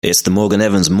It's the Morgan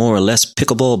Evans More or Less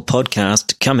Pickleball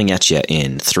podcast coming at you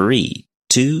in 3,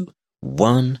 2,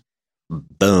 1,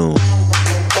 boom.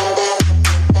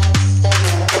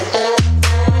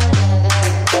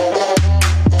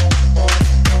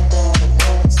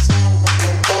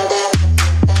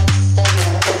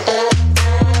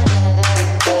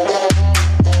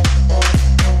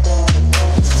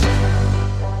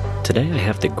 Today I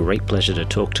have the great pleasure to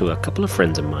talk to a couple of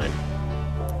friends of mine.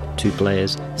 Two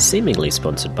players seemingly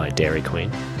sponsored by Dairy Queen,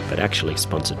 but actually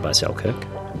sponsored by Selkirk.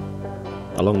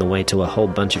 Along the way to a whole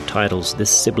bunch of titles,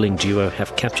 this sibling duo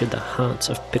have captured the hearts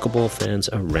of pickleball fans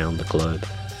around the globe.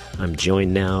 I'm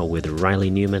joined now with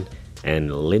Riley Newman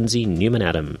and Lindsay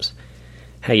Newman-Adams.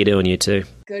 How you doing, you two?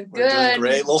 Good. We're doing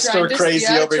great. A little stir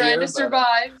crazy over here. Trying to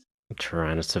survive.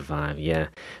 Trying to survive, yeah.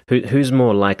 Who's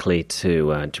more likely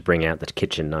to bring out the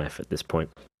kitchen knife at this point?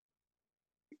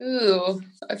 Ooh,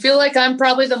 I feel like I'm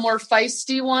probably the more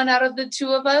feisty one out of the two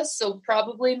of us, so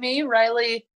probably me.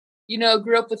 Riley,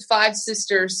 grew up with 5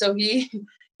 sisters, so he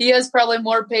has probably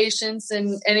more patience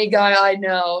than any guy I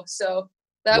know. So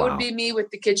that would be me with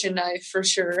the kitchen knife for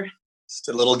sure. Just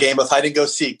a little game of hide and go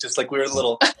seek, just like we were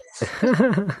little.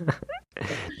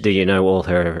 Do you know all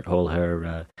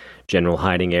her general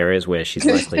hiding areas where she's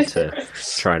likely to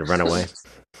try and run away?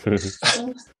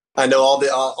 I know all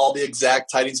the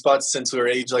exact hiding spots since we were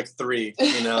age like 3.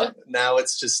 Now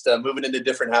it's just moving into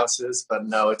different houses. But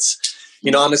no, it's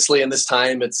honestly in this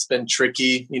time it's been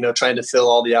tricky. Trying to fill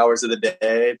all the hours of the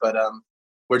day. But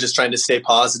we're just trying to stay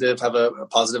positive, have a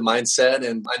positive mindset,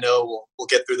 and I know we'll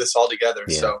get through this all together.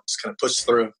 Yeah. So just kind of push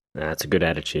through. That's a good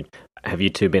attitude. Have you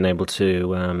two been able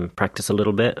to practice a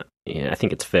little bit? Yeah, I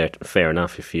think it's fair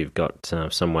enough if you've got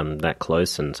someone that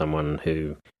close and someone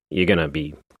who you're going to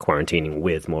be quarantining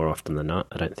with more often than not.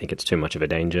 I don't think it's too much of a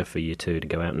danger for you two to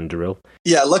go out and drill.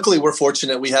 Yeah, luckily we're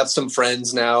fortunate. We have some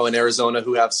friends now in Arizona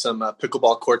who have some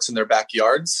pickleball courts in their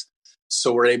backyards.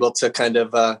 So we're able to kind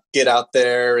of get out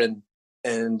there and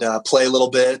play a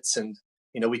little bit. And,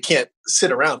 we can't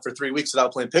sit around for 3 weeks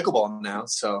without playing pickleball now.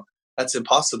 So that's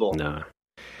impossible.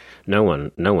 No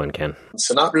one can.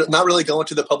 So not really going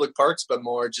to the public parks, but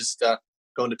more just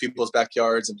going to people's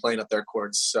backyards and playing at their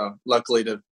courts. So luckily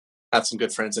to have some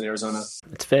good friends in Arizona.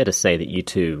 It's fair to say that you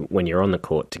two, when you're on the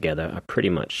court together, are pretty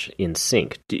much in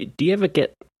sync. Do you ever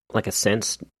get like a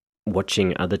sense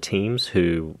watching other teams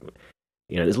who,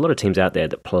 there's a lot of teams out there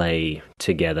that play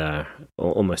together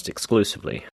almost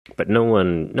exclusively, but no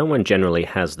one generally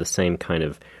has the same kind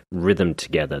of rhythm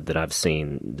together that I've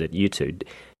seen that you two.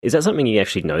 Is that something you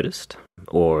actually noticed?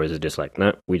 Or is it just like,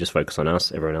 no, we just focus on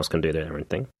us, everyone else can do their own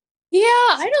thing? Yeah,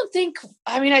 I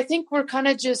think we're kind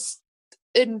of just,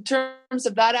 in terms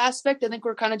of that aspect, I think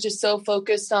we're kind of just so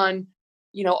focused on,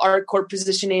 our court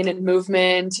positioning and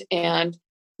movement and,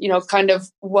 kind of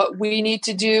what we need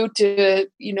to do to,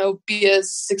 be as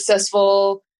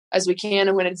successful as we can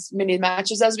and win as many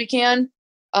matches as we can.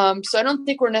 So I don't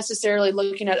think we're necessarily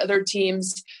looking at other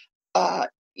teams,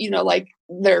 like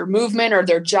their movement or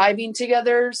their jiving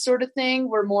together sort of thing.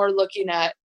 We're more looking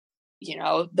at,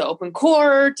 the open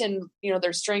court and,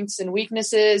 their strengths and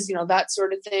weaknesses, that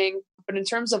sort of thing. But in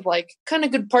terms of like kind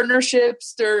of good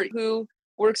partnerships or who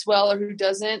works well or who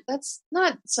doesn't, that's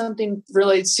not something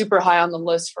really super high on the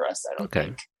list for us, I don't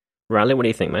think. Riley, what do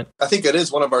you think, man? I think it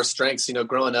is one of our strengths,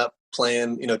 growing up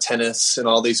playing, tennis and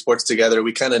all these sports together,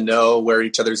 we kind of know where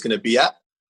each other's going to be at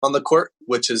on the court,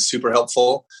 which is super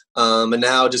helpful. And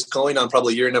now just going on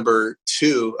probably year number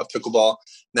 2 of pickleball,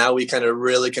 now we kind of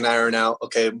really can iron out,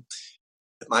 okay, am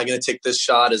I going to take this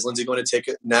shot? Is Lindsay going to take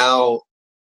it? Now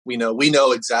we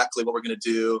know exactly what we're going to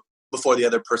do before the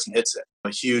other person hits it. A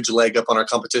huge leg up on our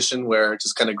competition where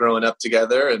just kind of growing up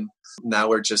together, and now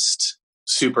we're just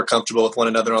super comfortable with one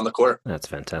another on the court. That's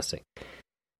fantastic.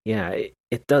 Yeah,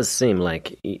 it does seem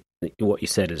like what you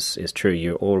said is true.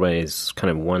 You're always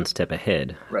kind of one step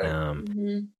ahead.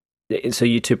 Right. So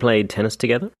you two played tennis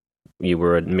together? You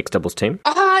were a mixed doubles team?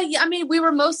 Yeah, we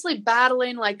were mostly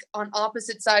battling like on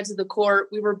opposite sides of the court.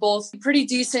 We were both pretty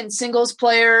decent singles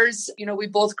players. We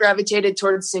both gravitated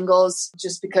towards singles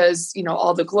just because,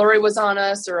 all the glory was on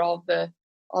us or all the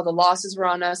losses were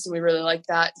on us, and we really liked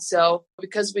that. So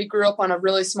because we grew up on a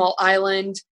really small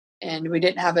island and we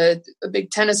didn't have a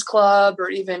big tennis club or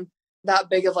even that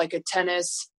big of like a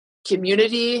tennis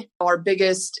community, our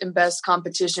biggest and best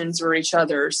competitions were each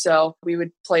other. So we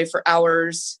would play for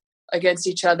hours against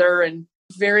each other, and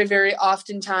very, very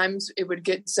oftentimes it would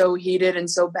get so heated and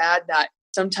so bad that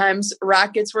sometimes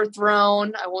rackets were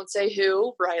thrown. I won't say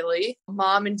who, Riley.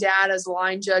 Mom and dad as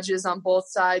line judges on both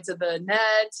sides of the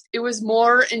net. It was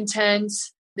more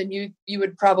intense than you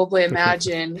would probably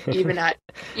imagine, even at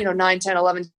 9, 10,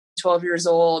 11, 12 years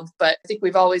old. But I think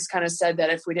we've always kind of said that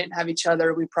if we didn't have each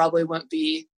other, we probably wouldn't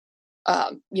be,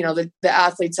 the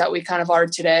athletes that we kind of are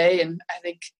today. And I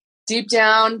think deep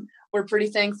down, we're pretty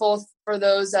thankful for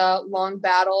those long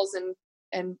battles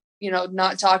and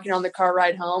not talking on the car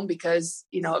ride home because,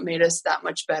 it made us that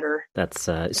much better. That's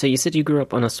so you said you grew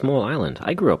up on a small island.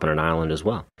 I grew up on an island as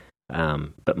well.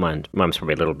 But mine's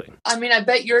probably a little bit. I mean, I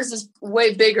bet yours is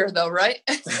way bigger though, right?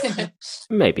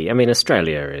 Maybe. I mean,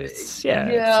 Australia is, it's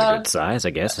a good size, I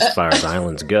guess, as far as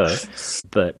islands go.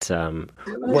 But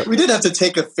we did have to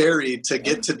take a ferry to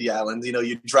get to the island.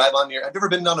 You drive on have you ever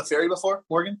been on a ferry before,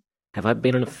 Morgan? Have I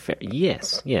been on a ferry?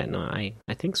 Yes. Yeah, no, I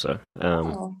think so.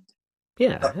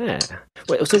 Yeah.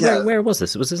 Wait, so where was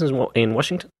this? Was this in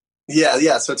Washington?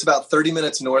 Yeah. So it's about 30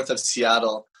 minutes north of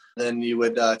Seattle. Then you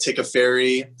would take a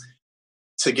ferry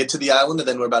to get to the island, and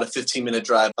then we're about a 15-minute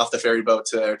drive off the ferry boat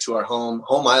to our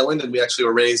home island. And we actually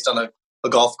were raised on a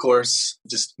golf course,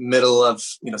 just middle of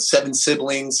 7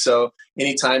 siblings. So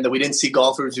anytime that we didn't see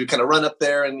golfers, we kind of run up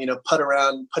there and putt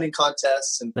around, putting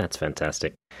contests. And that's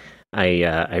fantastic.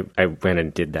 I ran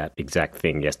and did that exact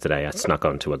thing yesterday. I snuck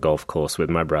onto a golf course with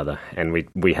my brother, and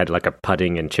we had like a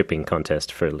putting and chipping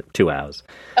contest for 2 hours.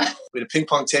 We had a ping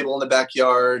pong table in the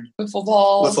backyard, wiffle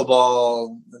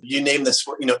ball, you name this,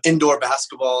 indoor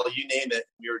basketball, you name it.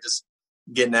 We were just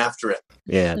getting after it.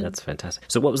 Yeah, that's fantastic.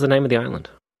 So what was the name of the island?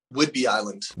 Woodby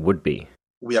Island. Woodby.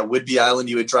 Yeah, Woodby Island.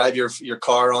 You would drive your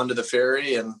car onto the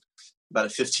ferry and about a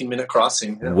 15-minute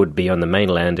crossing. Yeah. Would be on the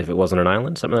mainland if it wasn't an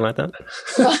island, something like that?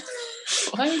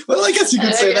 Well, I guess you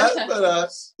could say that, but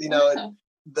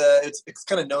it's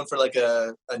kind of known for like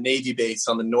a Navy base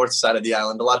on the north side of the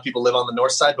island. A lot of people live on the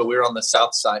north side, but we're on the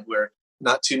south side where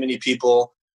not too many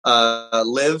people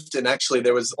lived. And actually,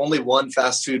 there was only one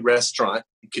fast food restaurant.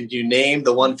 Can you name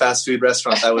the one fast food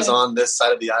restaurant that was on this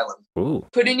side of the island? Ooh.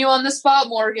 Putting you on the spot,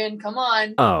 Morgan. Come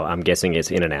on. Oh, I'm guessing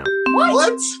it's In-N-Out.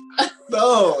 What?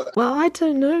 No. Well, I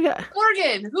don't know.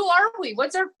 Morgan, who are we?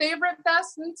 What's our favorite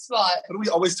fast food spot? What do we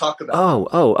always talk about?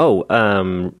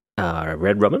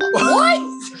 Red Robin? What?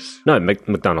 No,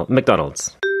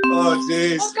 McDonald's. Oh,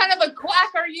 jeez. What kind of a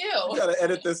quack are you? You gotta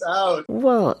edit this out.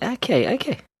 Well,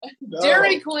 okay. No.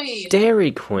 Dairy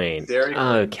Queen.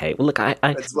 Okay. Well, look,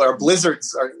 that's where our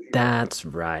Blizzards are. That's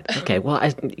right. Okay. Well, I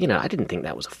didn't think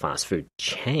that was a fast food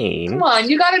chain. Come on,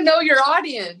 you got to know your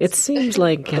audience. It seems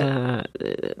like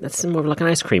that's more like an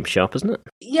ice cream shop, isn't it?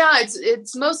 Yeah,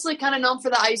 it's mostly kind of known for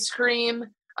the ice cream.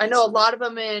 I know a lot of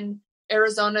them in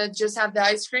Arizona just have the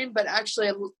ice cream, but actually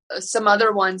some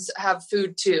other ones have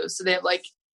food too. So they have like,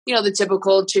 the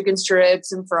typical chicken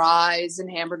strips and fries and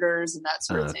hamburgers and that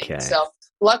sort of thing. So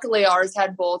luckily ours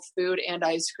had both food and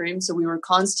ice cream. So we were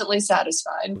constantly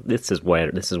satisfied. This is where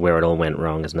it all went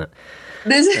wrong, isn't it?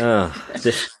 No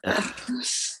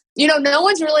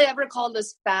one's really ever called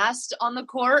us fast on the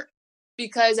court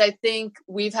because I think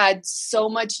we've had so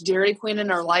much Dairy Queen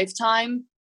in our lifetime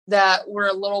that we're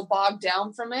a little bogged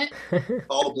down from it.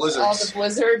 All the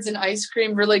blizzards and ice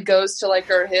cream really goes to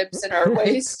like our hips and our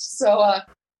waist. So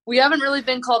we haven't really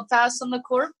been called fast on the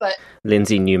court, but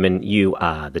Lindsay Newman, you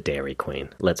are the Dairy Queen.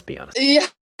 Let's be honest. Yeah,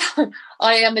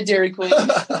 I am the Dairy Queen.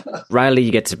 Riley,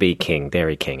 you get to be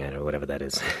Dairy King, I don't know, whatever that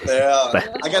is. Yeah,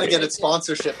 I got to get a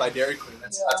sponsorship by Dairy Queen.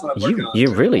 That's what I'm working on.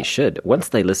 You really should. Once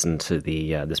they listen to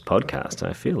the this podcast,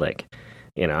 I feel like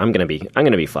I'm gonna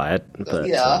be fired. But,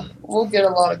 we'll get a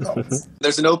lot of calls.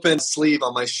 There's an open sleeve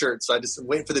on my shirt, so I just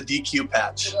wait for the DQ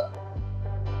patch. Yeah.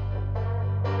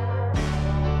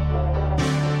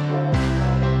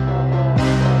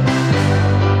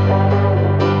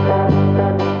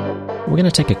 We're going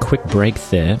to take a quick break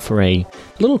there for a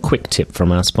little quick tip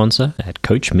from our sponsor at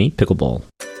Coach Me Pickleball.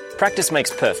 Practice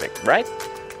makes perfect, right?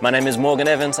 My name is Morgan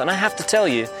Evans, and I have to tell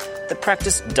you that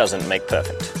practice doesn't make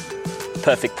perfect.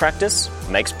 Perfect practice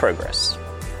makes progress.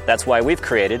 That's why we've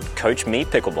created Coach Me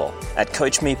Pickleball. At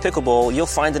Coach Me Pickleball, you'll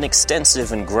find an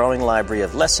extensive and growing library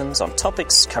of lessons on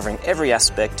topics covering every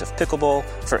aspect of pickleball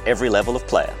for every level of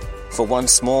player. For one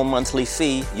small monthly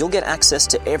fee, you'll get access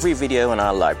to every video in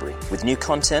our library, with new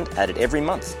content added every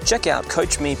month. Check out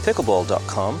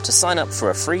CoachMePickleball.com to sign up for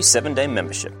a free 7-day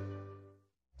membership.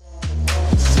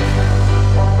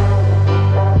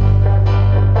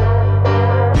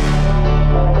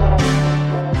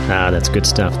 That's good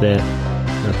stuff there.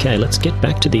 Okay, let's get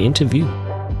back to the interview.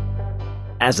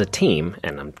 as a team,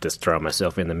 and I'm just throwing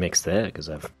myself in the mix there because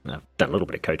I've done a little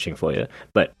bit of coaching for you,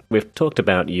 but we've talked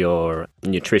about your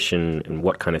nutrition and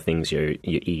what kind of things you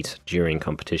eat during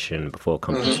competition, before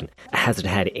competition. Has it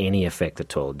had any effect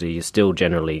at all? Do you still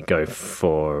generally go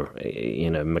for,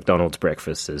 McDonald's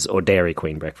breakfasts or Dairy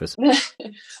Queen breakfast?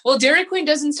 Well, Dairy Queen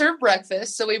doesn't serve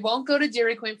breakfast, so we won't go to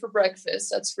Dairy Queen for breakfast,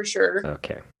 that's for sure.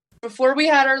 Okay. Before we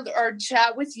had our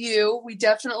chat with you, we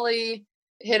definitely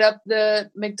hit up the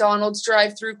McDonald's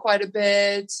drive-thru quite a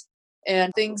bit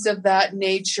and things of that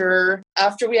nature.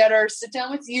 After we had our sit down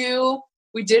with you,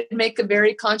 we did make a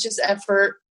very conscious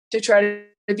effort to try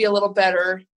to be a little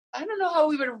better. I don't know how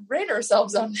we would rate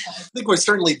ourselves on that. I think we're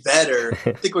certainly better.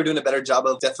 I think we're doing a better job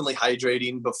of definitely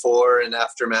hydrating before and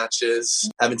after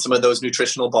matches, having some of those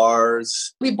nutritional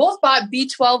bars. We both bought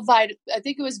B12 I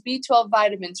think it was B12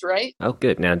 vitamins, right? Oh,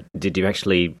 good. Now, did you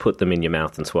actually put them in your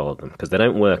mouth and swallow them? Because they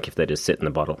don't work if they just sit in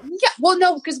the bottle. Yeah, well,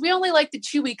 no, because we only like the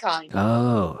chewy kind.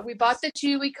 Oh. We bought the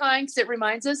chewy kind because it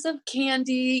reminds us of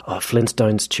candy. Oh,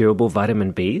 Flintstone's chewable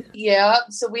vitamin B? Yeah,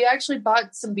 so we actually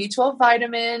bought some B12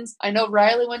 vitamins. I know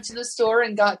Riley went to the store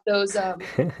and got those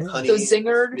Honey, those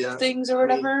zinger things or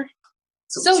whatever.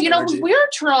 So, we are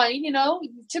trying,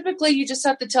 typically you just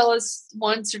have to tell us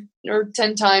once or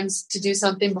 10 times to do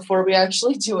something before we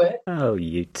actually do it. Oh,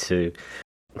 you two.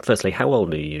 Firstly, how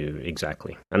old are you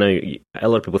exactly? I know a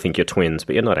lot of people think you're twins,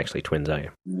 but you're not actually twins, are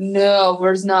you? No,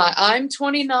 we're not. I'm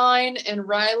 29 and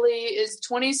Riley is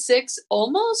 26,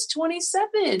 almost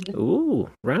 27. Ooh,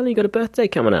 Riley, you got a birthday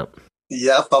coming up.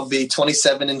 Yep, I'll be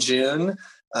 27 in June.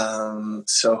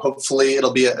 So hopefully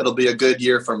it'll be a good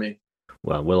year for me.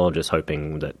 Well, we're all just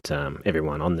hoping that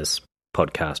everyone on this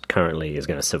podcast currently is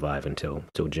going to survive until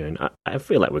June. I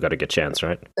feel like we've got a good chance,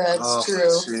 right? That's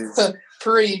true.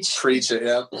 Preach it,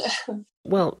 yeah.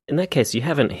 Well, in that case, you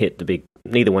haven't hit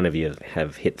neither one of you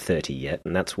have hit 30 yet,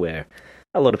 and that's where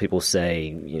a lot of people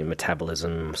say,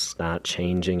 metabolism start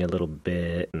changing a little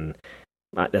bit, and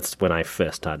that's when I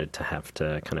first started to have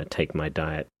to kind of take my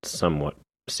diet somewhat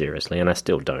seriously, and I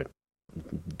still don't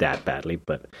that badly,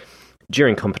 but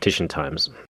during competition times,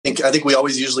 I think we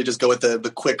always usually just go with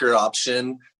the quicker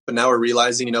option, but now we're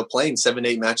realizing, playing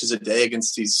 7-8 matches a day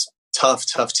against these tough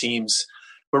teams,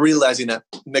 we're realizing that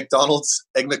McDonald's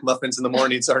Egg McMuffins in the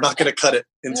mornings are not going to cut it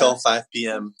until 5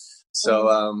 p.m.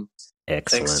 So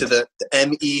thanks to the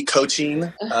ME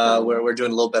coaching, where we're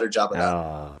doing a little better job of that.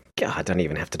 Oh, God, I don't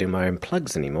even have to do my own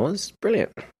plugs anymore. It's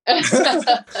brilliant.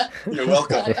 You're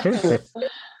welcome.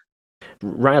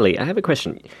 Riley, I have a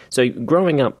question. So,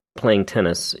 growing up playing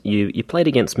tennis, you played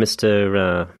against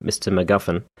Mr.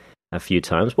 McGuffin a few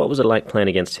times. What was it like playing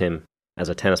against him as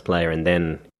a tennis player, and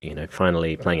then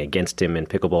finally playing against him in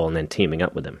pickleball, and then teaming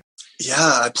up with him?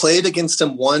 Yeah, I played against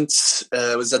him once.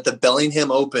 It was at the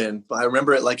Bellingham Open. I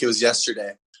remember it like it was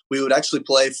yesterday. We would actually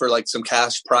play for some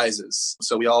cash prizes.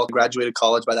 So we all graduated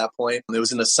college by that point. It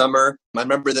was in the summer. I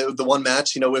remember the one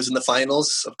match, was in the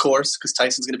finals, of course, because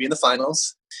Tyson's going to be in the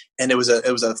finals. And it was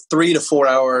a 3 to 4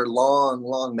 hour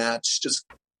long match. Just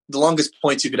the longest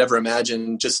points you could ever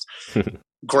imagine. Just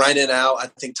grinding out. I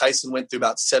think Tyson went through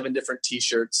about 7 different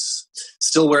T-shirts,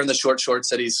 still wearing the short shorts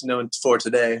that he's known for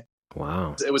today.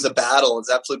 Wow. It was a battle. It was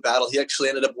an absolute battle. He actually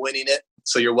ended up winning it.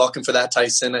 So you're welcome for that,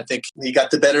 Tyson. I think he got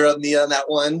the better of me on that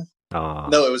one. Aww.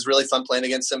 No, it was really fun playing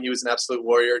against him. He was an absolute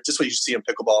warrior. Just what you see in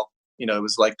pickleball. It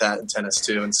was like that in tennis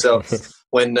too. And so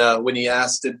when he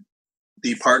asked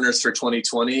the partners for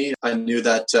 2020, I knew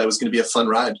that it was going to be a fun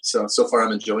ride. So far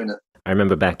I'm enjoying it. I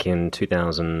remember back in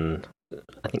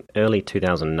early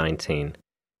 2019,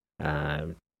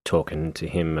 talking to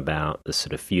him about the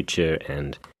sort of future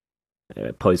and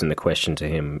posing the question to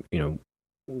him,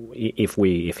 if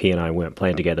he and I weren't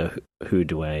playing together, who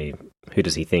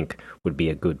does he think would be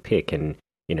a good pick? And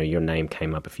your name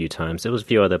came up a few times. There was a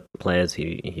few other players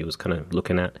he was kind of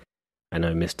looking at. I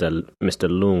know Mr.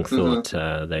 Lung thought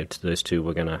those two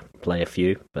were going to play a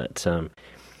few, but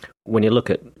when you look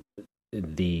at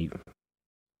the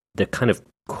kind of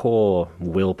core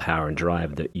willpower and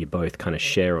drive that you both kind of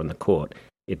share on the court,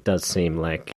 it does seem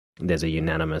like there's a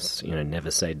unanimous,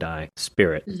 never say die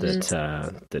spirit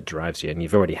that drives you, and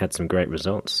you've already had some great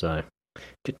results. So,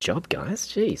 good job, guys.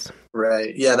 Jeez.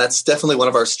 Right. Yeah, that's definitely one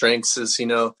of our strengths. Is I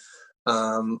know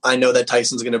that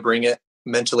Tyson's going to bring it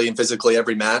mentally and physically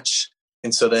every match,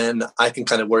 and so then I can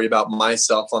kind of worry about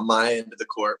myself on my end of the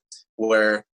court.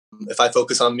 Where if I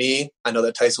focus on me, I know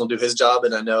that Tyson will do his job,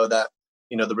 and I know that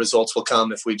the results will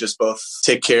come if we just both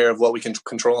take care of what we can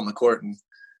control on the court. And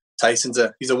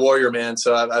he's a warrior, man.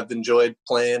 So I've enjoyed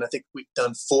playing. I think we've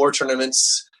done 4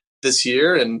 tournaments this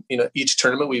year, and each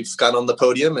tournament we've got on the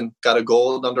podium and got a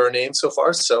gold under our name so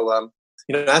far. So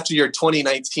after your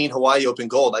 2019 Hawaii Open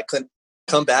gold, I couldn't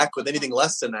come back with anything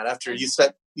less than that after you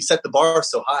set the bar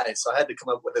so high. So I had to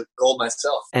come up with a gold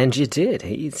myself. And you did.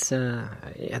 It's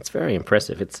very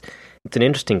impressive. It's an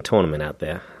interesting tournament out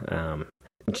there.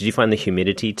 Did you find the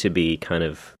humidity to be kind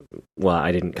of, well,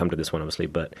 I didn't come to this one obviously,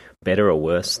 but better or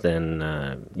worse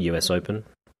than US Open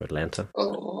or Atlanta?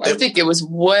 Oh, I think it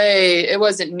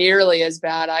wasn't nearly as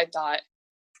bad. I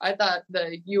thought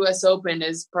the US Open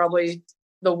is probably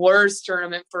the worst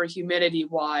tournament for humidity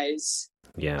wise.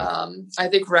 Yeah. I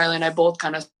think Riley and I both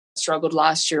kind of struggled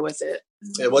last year with it.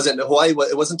 It wasn't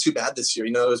too bad this year.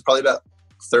 It was probably about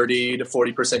 30 to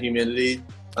 40% humidity.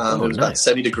 It was about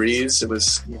 70 degrees. It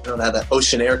was, it had that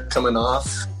ocean air coming off.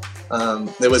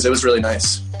 It was really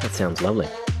nice. That sounds lovely.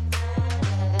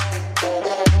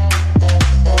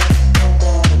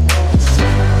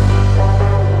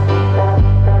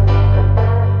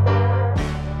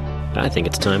 I think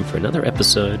it's time for another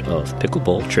episode of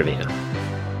Pickleball Trivia.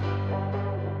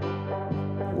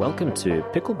 Welcome to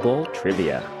Pickleball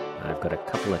Trivia. I've got a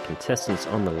couple of contestants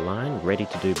on the line ready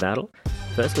to do battle.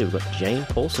 Firstly, we've got Jane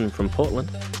Paulson from Portland.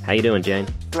 How you doing, Jane?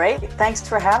 Great. Thanks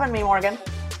for having me, Morgan.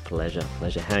 Pleasure.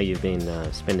 How you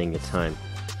been spending your time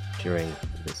during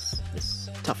this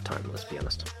tough time, let's be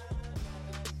honest?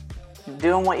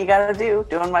 Doing what you gotta do,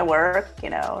 doing my work,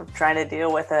 trying to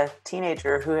deal with a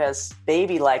teenager who has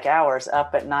baby-like hours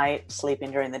up at night,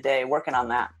 sleeping during the day, working on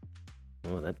that.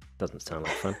 Oh, that doesn't sound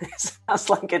like fun. Sounds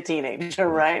like a teenager,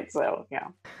 right? So, yeah.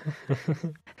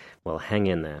 Well, hang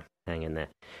in there.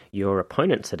 Your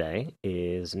opponent today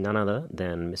is none other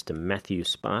than Mr. Matthew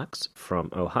Sparks from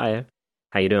Ohio.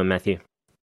 How you doing, Matthew?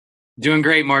 Doing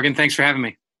great, Morgan. Thanks for having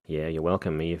me. Yeah, you're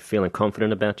welcome. Are you feeling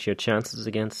confident about your chances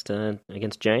against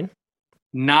Jane?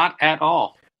 Not at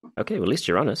all. Okay, well, at least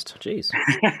you're honest. Jeez.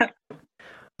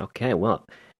 Okay, well,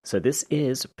 so this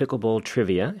is Pickleball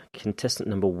Trivia. Contestant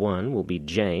number 1 will be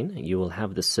Jane. You will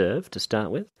have the serve to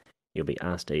start with. You'll be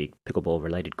asked a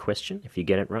pickleball-related question. If you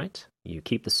get it right, you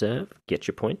keep the serve, get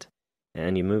your point,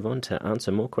 and you move on to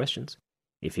answer more questions.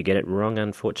 If you get it wrong,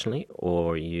 unfortunately,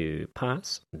 or you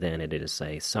pass, then it is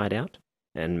a side out,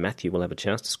 and Matthew will have a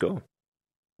chance to score.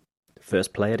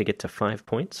 First player to get to 5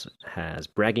 points has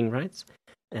bragging rights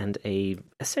and a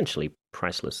essentially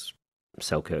priceless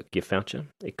Selkirk gift voucher.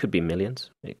 It could be millions,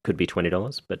 it could be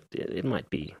 $20, but it might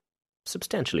be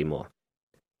substantially more.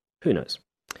 Who knows?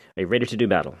 Are you ready to do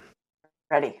battle?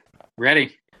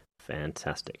 Ready.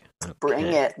 Fantastic. Okay. Bring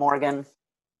it, Morgan.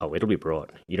 Oh, it'll be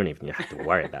brought. You don't even have to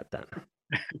worry about that.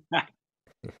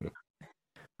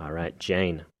 All right,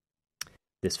 Jane.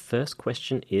 This first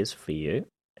question is for you.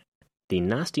 The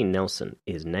Nasty Nelson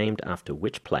is named after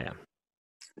which player?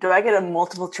 Do I get a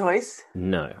multiple choice?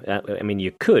 No. I mean,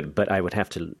 you could, but I would have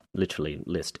to literally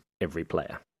list every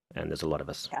player. And there's a lot of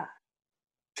us. Yeah.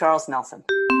 Charles Nelson.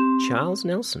 Charles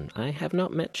Nelson. I have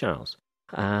not met Charles.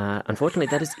 Unfortunately,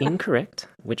 that is incorrect,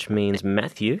 which means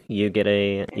Matthew, you get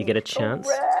a chance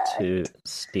to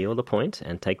steal the point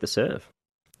and take the serve.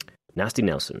 Nasty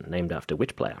Nelson, named after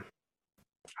which player?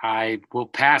 I will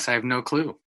pass. I have no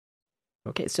clue.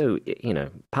 Okay, so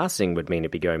passing would mean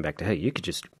it'd be going back to her.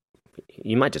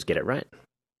 You might just get it right.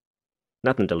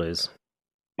 Nothing to lose.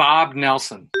 Bob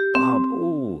Nelson. Bob,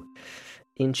 ooh,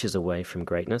 inches away from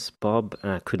greatness. Bob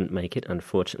couldn't make it,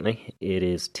 unfortunately. It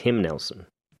is Tim Nelson.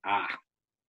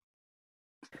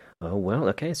 Oh, well,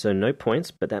 okay, so no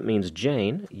points, but that means,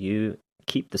 Jane, you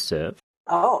keep the serve.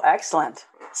 Oh, excellent.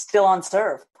 Still on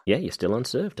serve. Yeah, you're still on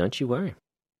serve, don't you worry.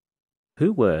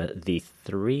 Who were the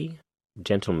 3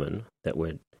 gentlemen that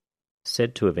were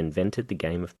said to have invented the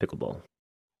game of pickleball?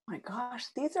 Oh my gosh,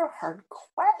 these are hard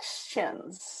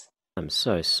questions. I'm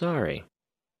so sorry.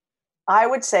 I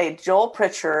would say Joel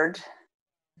Pritchard,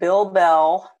 Bill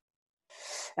Bell,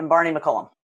 and Barney McCollum.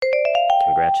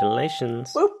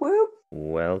 Congratulations. Whoop, whoop.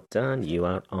 Well done. You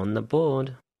are on the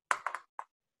board.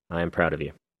 I am proud of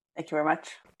you. Thank you very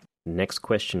much. Next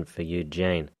question for you,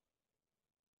 Jane.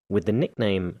 With the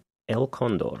nickname El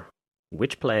Condor,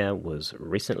 which player was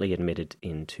recently admitted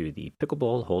into the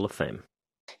Pickleball Hall of Fame?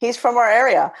 He's from our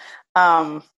area.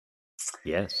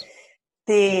 Yes.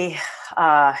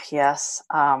 Yes.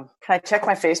 Can I check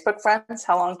my Facebook friends?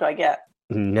 How long do I get?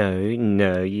 No,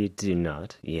 you do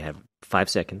not. You have 5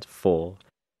 seconds. 4.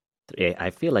 3. I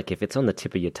feel like if it's on the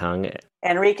tip of your tongue...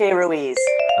 Enrique Ruiz.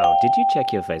 Oh, did you check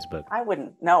your Facebook? I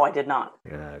wouldn't. No, I did not.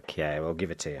 Okay, we'll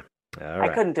give it to you. All right.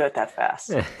 I couldn't do it that fast.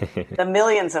 The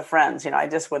millions of friends, I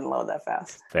just wouldn't load that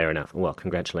fast. Fair enough. Well,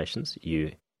 congratulations.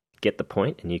 You get the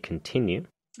point and you continue.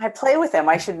 I play with him.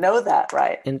 I should know that,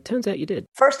 right? And it turns out you did.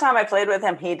 First time I played with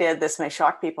him, he did, this may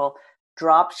shock people,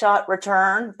 drop shot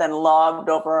return, then lobbed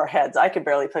over our heads. I could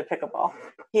barely play pickleball.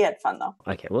 He had fun, though.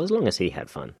 Okay, well, as long as he had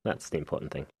fun, that's the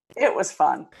important thing. It was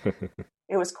fun.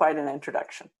 It was quite an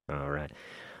introduction. All right.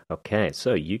 Okay,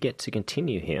 so you get to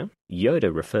continue here.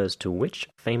 Yoda refers to which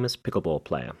famous pickleball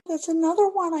player? There's another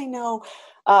one I know.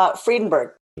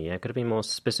 Friedenberg. Yeah, got to be more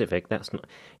specific. That's not,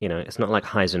 it's not like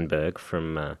Heisenberg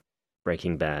from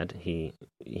Breaking Bad. He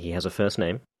has a first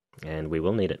name, and we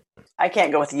will need it. I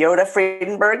can't go with Yoda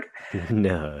Friedenberg.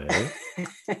 No.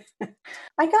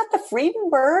 I got the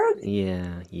Friedenberg.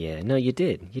 Yeah. No, you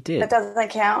did. That doesn't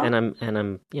count. And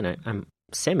I'm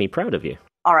semi proud of you.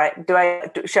 All right.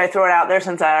 Should I throw it out there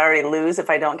since I already lose if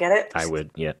I don't get it? I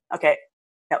would. Yeah. Okay.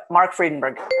 Yep. Mark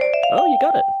Friedenberg. Oh, you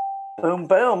got it. Boom,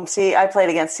 boom. See, I played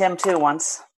against him too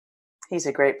once. He's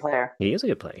a great player. He is a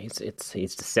good player.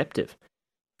 He's deceptive.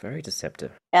 Very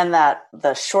deceptive. And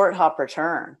the short hop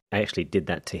return. I actually did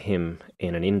that to him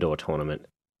in an indoor tournament,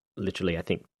 literally, I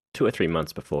think, 2 or 3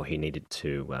 months before he needed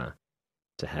to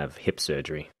have hip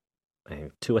surgery.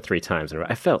 2 or 3 times in a row.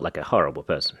 I felt like a horrible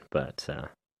person, but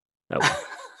oh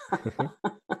well.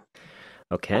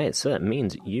 Okay, so that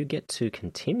means you get to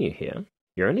continue here.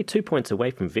 You're only 2 points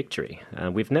away from victory.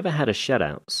 We've never had a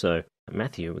shutout, so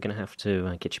Matthew, we're going to have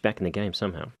to get you back in the game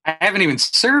somehow. I haven't even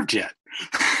served yet.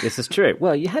 This is true.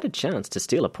 Well, you had a chance to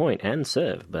steal a point and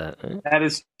serve, but... That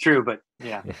is true, but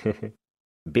yeah.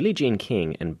 Billie Jean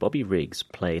King and Bobby Riggs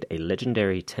played a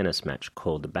legendary tennis match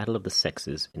called the Battle of the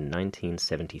Sexes in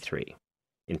 1973.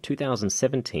 In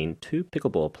 2017, 2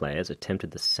 pickleball players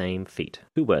attempted the same feat.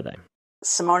 Who were they?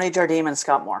 Simone Jardim and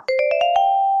Scott Moore.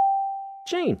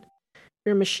 Jane,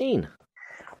 you're a machine.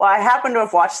 Well, I happen to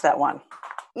have watched that one.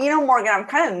 Morgan, I'm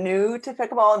kind of new to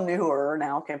pickleball, newer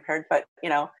now compared, but,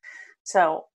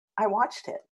 so I watched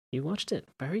it. You watched it.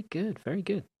 Very good, very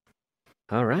good.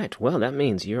 All right, well, that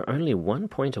means you're only 1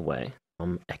 point away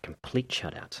from a complete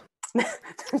shutout.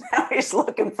 Now he's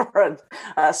looking for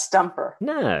a stumper.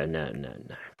 No.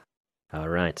 All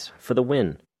right, for the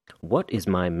win, what is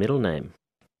my middle name?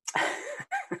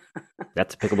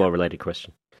 That's a pickleball-related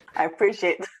question. I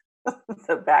appreciate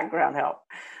the background help.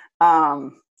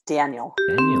 Daniel.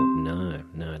 Daniel?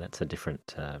 No, that's a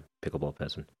different pickleball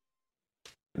person.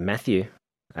 Matthew,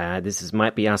 this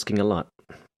might be asking a lot,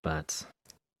 but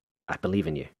I believe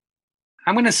in you.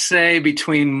 I'm going to say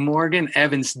between Morgan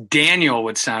Evans, Daniel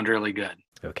would sound really good.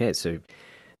 Okay, so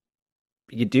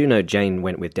you do know Jane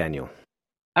went with Daniel.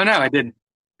 Oh, no, I didn't.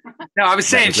 No, I was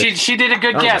saying she did a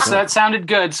good guess. Oh. That sounded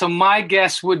good. So my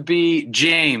guess would be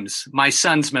James, my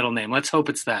son's middle name. Let's hope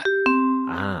it's that.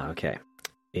 Ah, okay.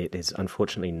 It is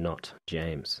unfortunately not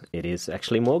James. It is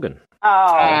actually Morgan.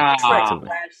 Oh, trick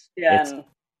question.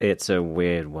 It's a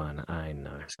weird one, I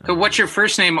know. So what's your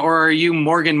first name, or are you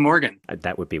Morgan?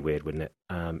 That would be weird, wouldn't it?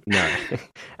 No.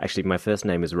 Actually, my first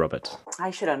name is Robert.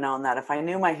 I should have known that if I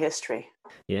knew my history.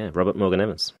 Yeah, Robert Morgan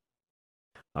Evans.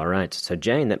 All right, so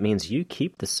Jane, that means you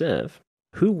keep the serve.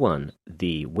 Who won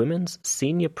the Women's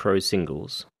Senior Pro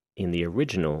Singles in the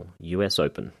original US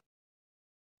Open?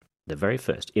 The very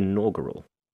first, inaugural.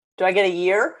 Do I get a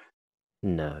year?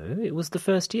 No, it was the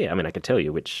first year. I mean, I could tell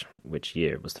you which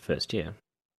year it was the first year.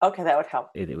 Okay, that would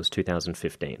help. It was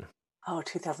 2015. Oh,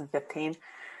 2015.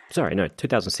 Sorry, no,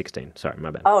 2016. Sorry, my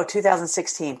bad. Oh,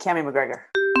 2016. Cammie McGregor.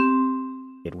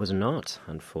 It was not,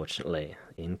 unfortunately.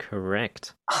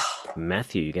 Incorrect.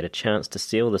 Matthew, you get a chance to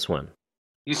steal this one.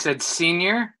 You said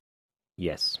senior?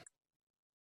 Yes.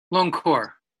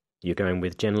 Loncourt. You're going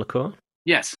with Jen LaCour?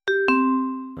 Yes.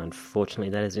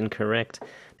 Unfortunately, that is incorrect.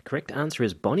 The correct answer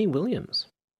is Bonnie Williams.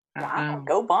 Wow,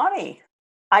 go Bonnie.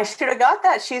 I should have got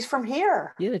that. She's from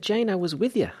here. Yeah, Jane, I was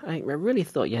with you. I really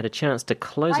thought you had a chance to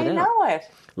close it out. I know it.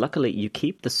 Luckily, you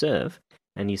keep the serve,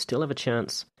 and you still have a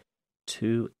chance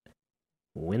to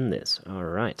win this. All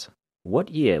right. What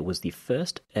year was the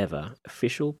first ever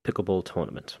official pickleball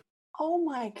tournament? Oh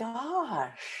my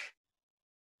gosh.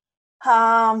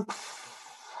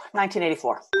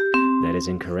 1984. That is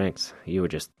incorrect. You were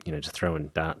just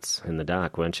throwing darts in the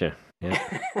dark, weren't you?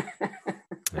 Yeah.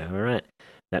 All right.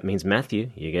 That means, Matthew,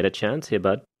 you get a chance here,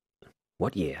 bud.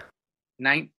 What year?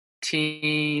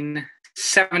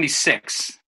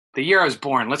 1976. The year I was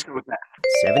born. Let's go with that.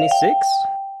 76?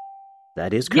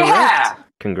 That is correct. Yeah!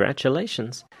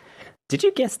 Congratulations. Did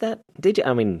you guess that? Did you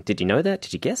know that?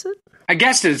 Did you guess it? I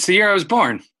guessed it. It's the year I was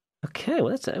born. Okay,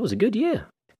 well, that was a good year.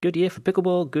 Good year for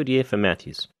pickleball, good year for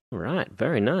Matthews. All right,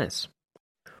 very nice.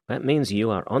 That means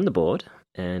you are on the board,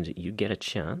 and you get a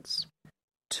chance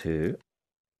to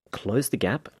close the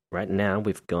gap. Right now,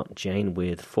 we've got Jane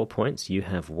with 4 points. You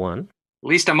have 1. At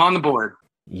least I'm on the board.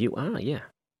 You are, yeah.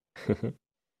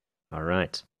 All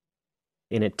right.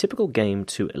 In a typical game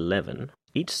to 11,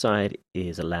 Each side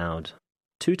is allowed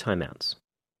 2 timeouts.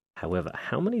 However,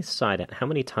 how many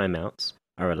timeouts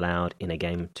are allowed in a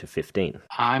game to 15?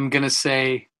 I'm going to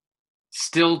say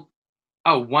still,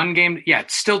 one game. Yeah,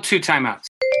 it's still 2 timeouts.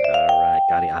 All right,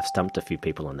 Gotti, I've stumped a few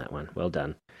people on that one. Well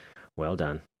done. Well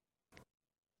done.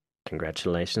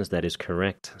 Congratulations, that is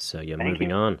correct. So you're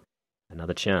moving on.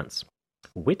 Another chance.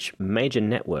 Which major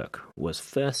network was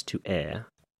first to air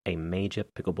a major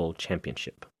pickleball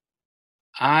championship?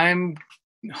 I'm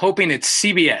hoping it's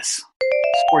CBS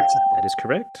Sports. That is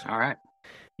correct. All right.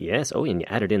 Yes. Oh, and you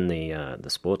added in the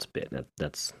sports bit.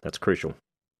 That's crucial.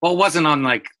 Well, it wasn't on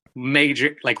like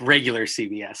major, like regular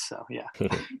CBS. So yeah.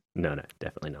 No,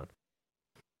 definitely not.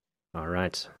 All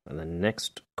right. And the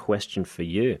next question for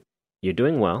you. You're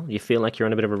doing well. You feel like you're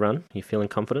on a bit of a run? You feeling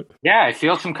confident? Yeah, I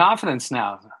feel some confidence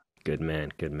now. Good man.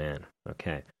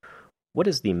 Okay. What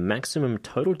is the maximum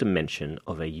total dimension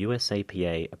of a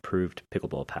USAPA approved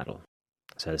pickleball paddle?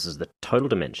 So this is the total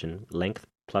dimension, length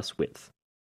plus width.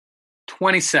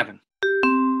 27.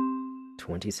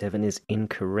 27 is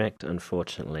incorrect,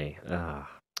 unfortunately.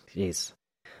 Jeez.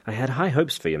 I had high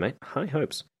hopes for you, mate. High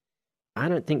hopes. I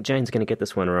don't think Jane's going to get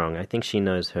this one wrong. I think she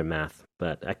knows her math,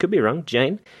 but I could be wrong.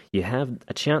 Jane, you have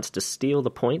a chance to steal the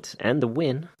point and the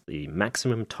win, the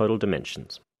maximum total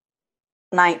dimensions.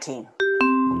 19.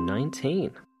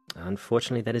 19.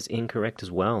 Unfortunately, that is incorrect as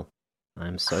well.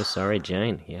 I'm so sorry,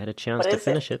 Jane. You had a chance to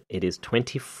finish it. It is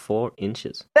 24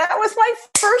 inches. That was my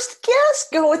first guess.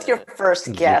 Go with your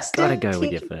first guess. You gotta go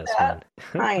with your first one.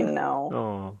 I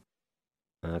know.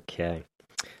 Oh. Okay.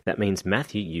 That means,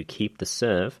 Matthew, you keep the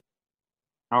serve.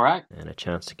 All right. And a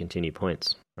chance to continue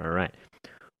points. All right.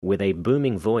 With a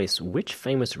booming voice, which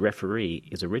famous referee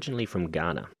is originally from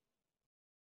Ghana?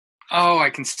 Oh, I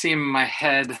can see him in my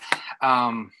head.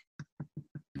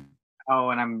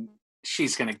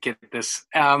 She's going to get this.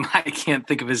 I can't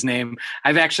think of his name.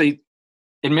 I've actually,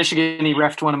 in Michigan, he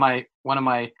reffed one of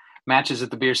my matches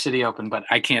at the Beer City Open, but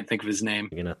I can't think of his name.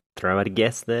 You're going to throw out a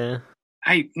guess there?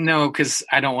 I know, because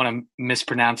I don't want to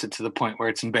mispronounce it to the point where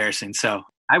it's embarrassing. So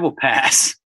I will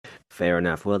pass. Fair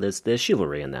enough. Well, there's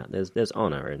chivalry in that. There's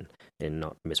honor in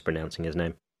not mispronouncing his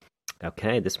name.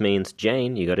 Okay, this means,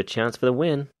 Jane, you got a chance for the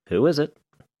win. Who is it?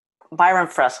 Byron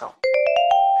Fresso.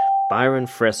 Byron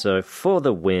Fresso for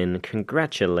the win.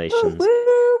 Congratulations.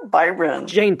 Woo-hoo, Byron.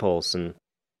 Jane Paulson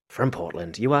from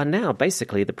Portland. You are now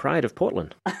basically the pride of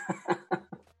Portland. I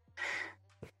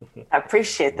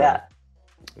appreciate that.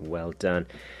 Well done.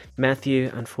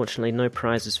 Matthew, unfortunately, no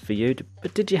prizes for you,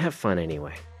 but did you have fun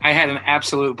anyway? I had an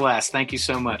absolute blast. Thank you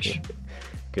so much.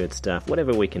 Good stuff.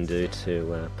 Whatever we can do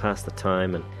to pass the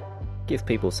time and give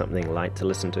people something light to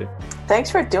listen to. Thanks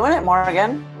for doing it,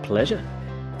 Morgan. Pleasure.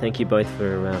 Thank you both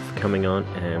for coming on,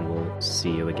 and we'll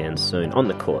see you again soon. On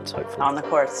the courts, hopefully. On the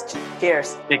courts.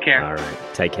 Cheers. Take care. All right.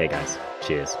 Take care, guys.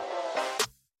 Cheers.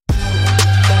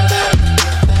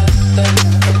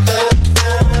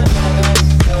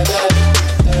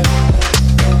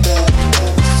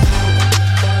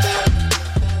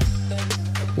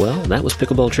 Well, that was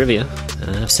Pickleball Trivia.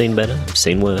 I've seen better, I've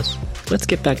seen worse. Let's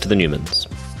get back to the Newmans.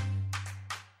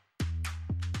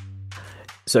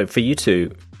 So for you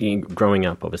two, growing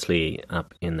up, obviously,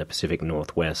 up in the Pacific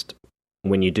Northwest,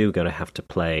 when you do go to have to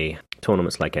play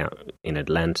tournaments like out in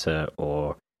Atlanta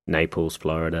or Naples,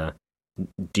 Florida,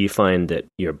 do you find that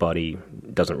your body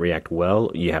doesn't react well?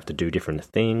 You have to do different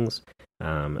things,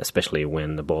 especially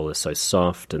when the ball is so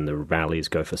soft and the rallies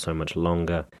go for so much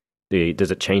longer.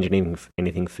 Does it change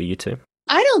anything for you two?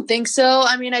 I don't think so.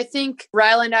 I mean, I think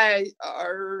Riley and I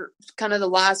are kind of the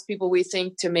last people we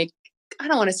think to make, I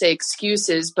don't want to say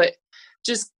excuses, but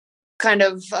just kind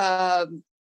of, I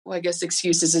guess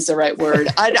excuses is the right word.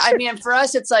 I mean, for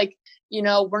us, it's like,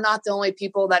 we're not the only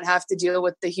people that have to deal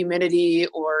with the humidity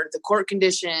or the court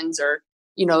conditions or,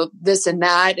 this and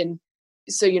that. And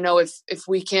so, if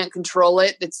we can't control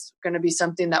it, it's going to be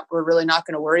something that we're really not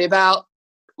going to worry about.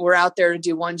 We're out there to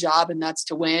do one job, and that's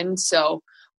to win. So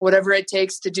whatever it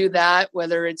takes to do that,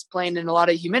 whether it's playing in a lot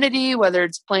of humidity, whether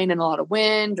it's playing in a lot of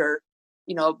wind, or,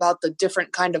 about the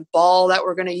different kind of ball that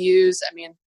we're going to use. I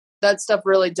mean, that stuff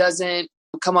really doesn't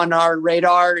come on our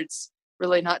radar. It's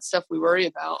really not stuff we worry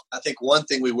about. I think one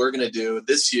thing we were going to do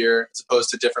this year, as opposed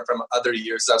to different from other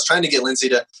years, I was trying to get Lindsay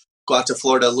to go out to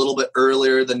Florida a little bit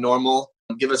earlier than normal,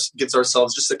 gives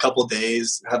ourselves just a couple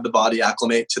days, have the body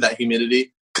acclimate to that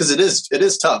humidity. Because it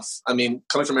is tough. I mean,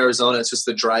 coming from Arizona, it's just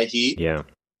the dry heat. Yeah.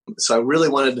 So I really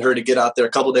wanted her to get out there a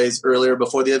couple days earlier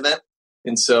before the event.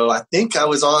 And so I think I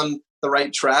was on the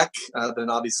right track. Then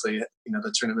obviously,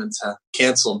 the tournament's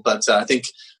canceled. But I think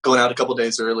going out a couple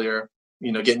days earlier,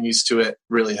 getting used to it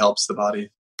really helps the body.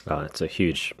 Oh, it's a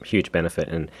huge, huge benefit.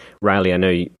 And Riley, I know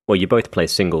you both play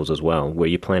singles as well. Were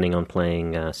you planning on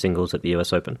playing singles at the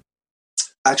US Open?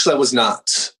 Actually, I was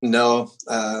not. No,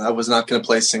 I was not going to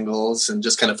play singles and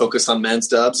just kind of focus on men's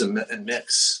dubs and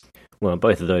mix. Well,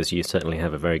 both of those you certainly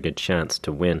have a very good chance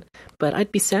to win. But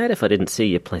I'd be sad if I didn't see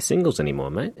you play singles anymore,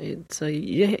 mate. It's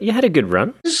you had a good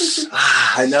run.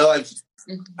 I know.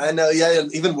 Yeah,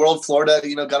 even World Florida,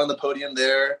 got on the podium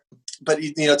there. But,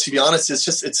 to be honest,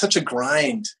 it's such a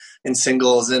grind in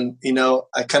singles. And,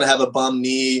 I kind of have a bum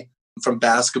knee from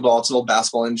basketball. It's an old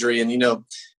basketball injury. And,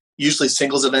 usually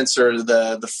singles events are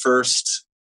the first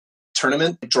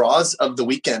tournament draws of the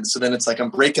weekend. So then it's like I'm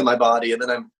breaking my body, and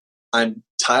then I'm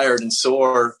tired and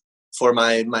sore for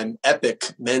my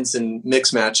epic men's and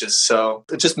mixed matches. So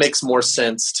it just makes more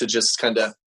sense to just kind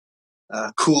of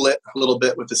cool it a little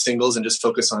bit with the singles and just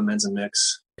focus on men's and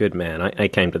mix. Good man. I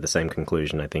came to the same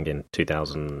conclusion, I think, in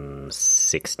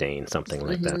 2016, something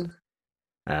like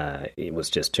that. It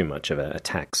was just too much of a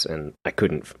tax, and I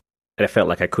felt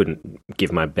like I couldn't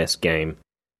give my best game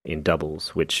in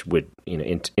doubles, which would,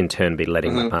 in turn be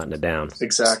letting my partner down.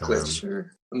 Exactly.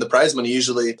 Sure. And the prize money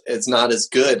usually is not as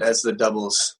good as the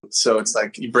doubles. So it's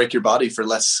like you break your body for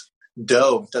less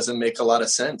dough. Doesn't make a lot of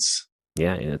sense.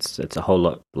 Yeah, it's a whole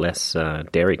lot less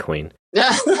Dairy Queen.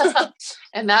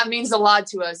 And that means a lot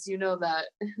to us. You know that.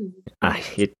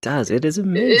 It does. It is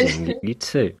amazing. You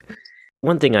too.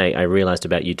 One thing I realized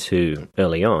about you two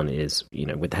early on is,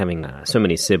 with having so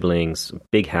many siblings,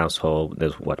 big household,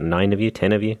 there's 9 of you,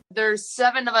 10 of you? There's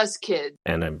 7 of us kids.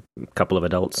 And a couple of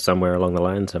adults somewhere along the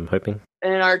lines, I'm hoping?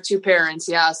 And our 2 parents,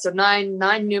 yeah. So 9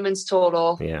 Newmans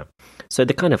total. Yeah. So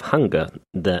the kind of hunger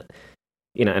that,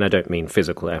 and I don't mean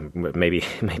physical, maybe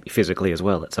physically as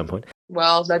well at some point.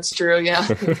 Well, that's true, yeah.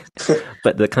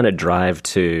 But the kind of drive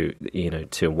to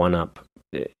one-up,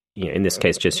 in this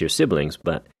case, just your siblings,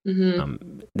 but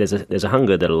there's a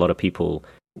hunger that a lot of people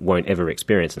won't ever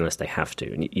experience unless they have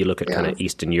to. And you look at kind of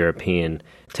Eastern European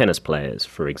tennis players,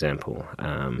 for example,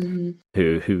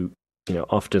 who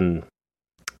often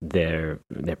their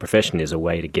profession is a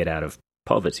way to get out of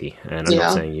poverty. And I'm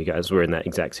not saying you guys were in that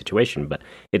exact situation, but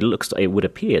it would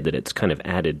appear that it's kind of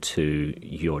added to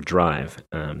your drive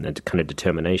and kind of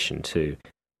determination to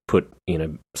put,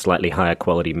 slightly higher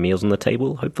quality meals on the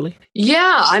table, hopefully?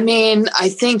 Yeah. I mean, I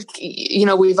think,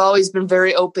 we've always been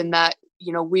very open that,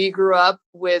 we grew up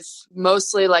with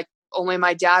mostly like only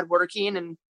my dad working.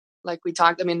 And like we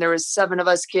talked, I mean, there was 7 of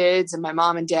us kids and my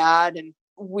mom and dad, and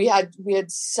we had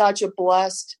such a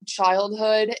blessed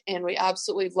childhood, and we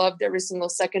absolutely loved every single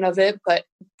second of it. But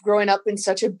growing up in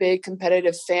such a big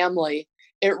competitive family,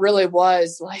 it really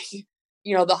was like,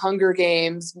 the Hunger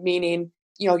Games, meaning,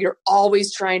 you're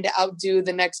always trying to outdo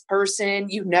the next person.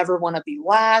 You never want to be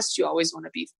last. You always want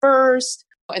to be first.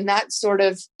 And that sort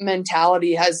of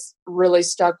mentality has really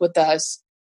stuck with us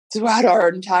throughout our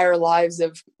entire lives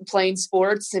of playing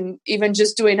sports and even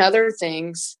just doing other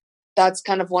things. That's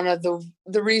kind of one of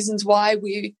the reasons why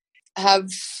we have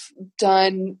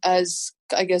done as,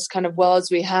 I guess, kind of well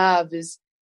as we have, is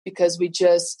because we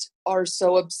just are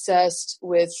so obsessed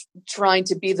with trying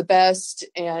to be the best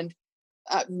and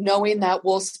knowing that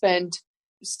we'll spend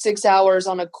 6 hours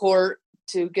on a court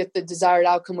to get the desired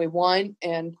outcome we want,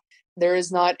 and there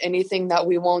is not anything that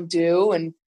we won't do.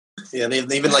 And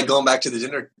even like going back to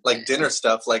the dinner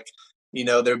stuff, like,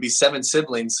 there'd be 7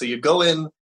 siblings, so you go in,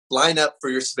 line up for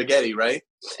your spaghetti, right?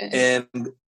 And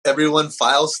everyone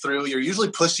files through. You're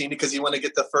usually pushing because you want to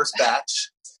get the first batch,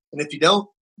 and if you don't,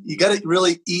 you got to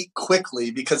really eat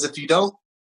quickly, because if you don't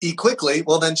eat quickly,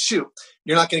 well then shoot,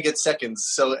 you're not going to get seconds.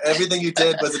 So everything you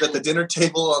did, was it at the dinner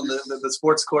table, on the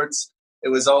sports courts, it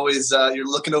was always you're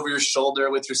looking over your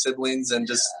shoulder with your siblings, and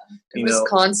just it was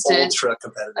constant, ultra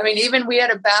competitive. I mean, even we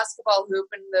had a basketball hoop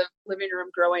in the living room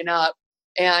growing up,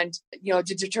 and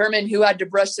to determine who had to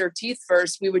brush their teeth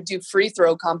first, we would do free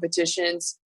throw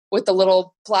competitions with the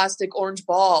little plastic orange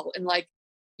ball. And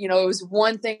it was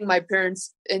one thing my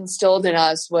parents instilled in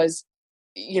us was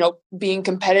being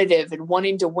competitive and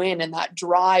wanting to win, and that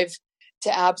drive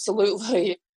to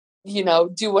absolutely,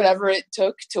 do whatever it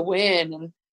took to win.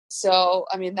 And so,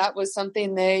 I mean, that was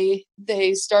something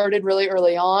they started really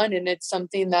early on. And it's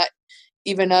something that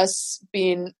even us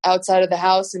being outside of the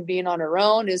house and being on our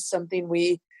own is something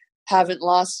we haven't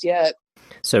lost yet.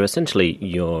 So essentially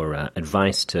your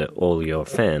advice to all your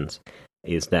fans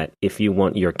is that if you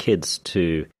want your kids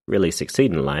to really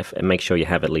succeed in life, and make sure you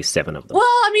have at least 7 of them. Well,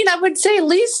 I mean, I would say at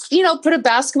least, put a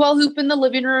basketball hoop in the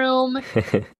living room,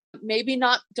 Maybe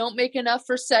don't make enough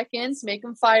for seconds, make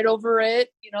them fight over it,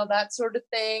 that sort of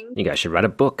thing. You guys should write a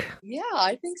book. Yeah,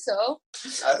 I think so.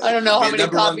 I don't know how many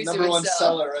copies it would sell.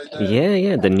 Seller right there.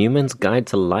 Yeah, the Newman's Guide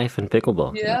to Life in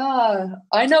Pickleball. Yeah,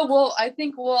 I know. I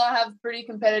think we'll have pretty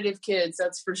competitive kids,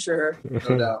 that's for sure.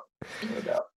 No doubt.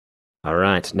 All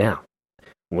right, now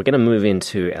we're going to move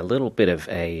into a little bit of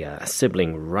a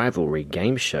sibling rivalry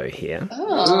game show here.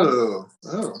 Oh.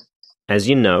 As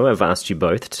you know, I've asked you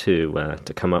both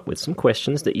to come up with some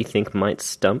questions that you think might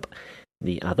stump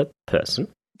the other person.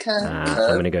 Okay. I'm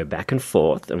going to go back and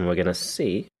forth, and we're going to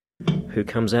see who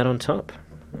comes out on top.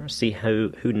 We'll see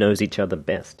who knows each other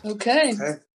best. Okay.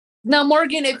 Now,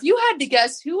 Morgan, if you had to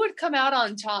guess, who would come out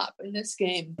on top in this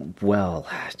game? Well,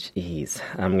 geez,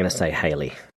 I'm going to say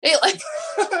Haley.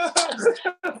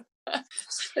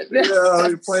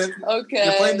 You're playing. Okay.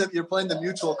 You're playing the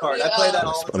mutual card. Yeah. I play that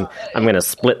all the time. I'm going to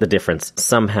split the difference.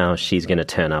 Somehow she's going to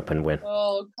turn up and win.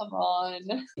 Oh, come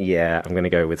on. Yeah, I'm going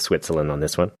to go with Switzerland on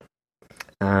this one.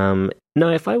 No,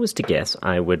 if I was to guess,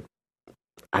 I would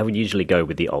usually go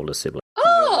with the older sibling.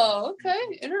 Oh,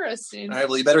 okay. Interesting. All right,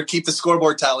 well, you better keep the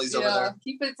scoreboard tallies over there.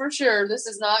 Keep it for sure. This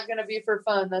is not going to be for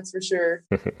fun, that's for sure.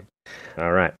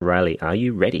 All right, Riley, are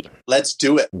you ready? Let's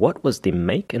do it. What was the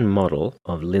make and model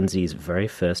of Lindsay's very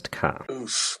first car?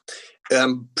 Oof.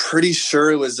 I'm pretty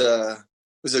sure it was a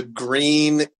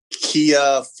green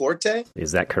Kia Forte.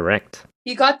 Is that correct?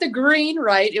 You got the green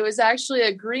right. It was actually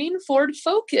a green Ford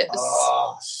Focus.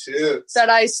 Oh, shoot.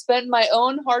 That I spent my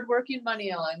own hardworking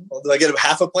money on. Well, do I get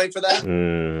half a point for that?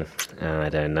 I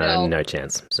don't know. No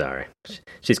chance. Sorry.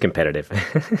 She's competitive.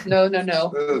 No.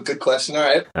 Ooh, good question. All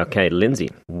right. Okay, Lindsay,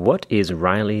 what is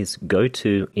Riley's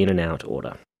go-to In-N-Out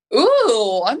order?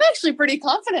 Ooh, I'm actually pretty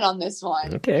confident on this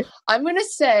one. Okay. I'm going to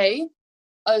say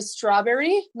a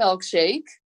strawberry milkshake.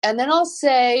 And then I'll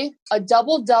say a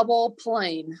double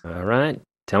plain. All right.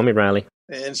 Tell me, Riley.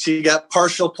 And she got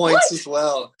partial points as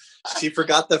well. She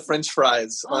forgot the French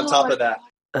fries on top of that.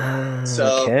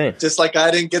 So just like I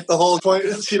didn't get the whole point,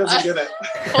 she doesn't get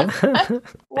it.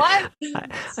 What? I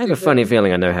have a funny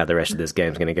feeling I know how the rest of this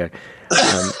game's going to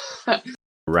go.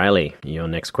 Riley, your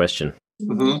next question.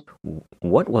 Mm-hmm.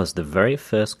 What was the very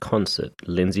first concert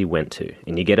Lindsay went to?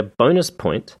 And you get a bonus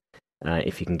point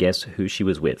if you can guess who she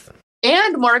was with.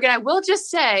 And Morgan, I will just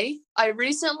say, I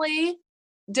recently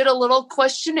did a little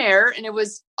questionnaire and it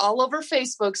was all over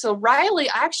Facebook. So Riley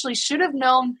actually should have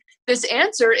known this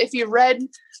answer if you read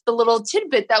the little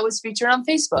tidbit that was featured on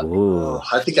Facebook. Ooh,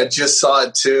 I think I just saw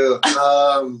it too.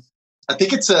 I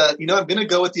think it's I'm going to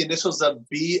go with the initials of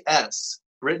BS,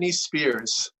 Britney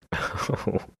Spears.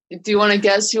 Do you want to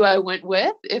guess who I went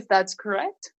with, if that's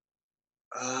correct?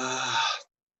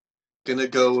 Gonna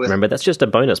go with... Remember, that's just a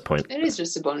bonus point. It is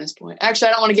just a bonus point. Actually,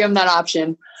 I don't want to give him that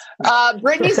option.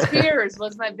 Britney Spears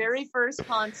was my very first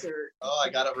concert. Oh,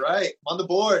 I got it right. I'm on the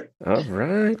board. All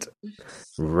right.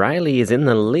 Riley is in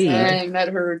the lead. Dang, that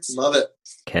hurts. Love it.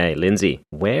 Okay, Lindsay,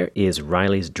 where is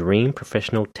Riley's dream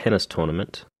professional tennis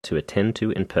tournament to attend to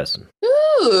in person?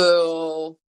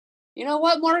 Ooh. You know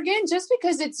what, Morgan? Just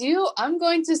because it's you, I'm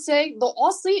going to say the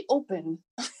Aussie Open.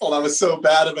 Oh, that was so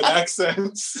bad of an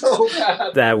accent. So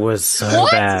bad. That was so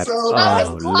bad. So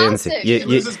bad. Lindsay. You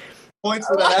loses points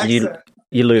for that accent.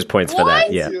 You lose points for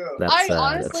that, yeah. I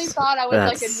honestly thought I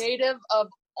was like a native of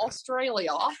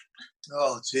Australia.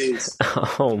 Oh, jeez.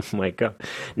 Oh, my God.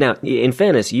 Now, in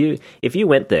fairness, if you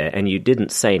went there and you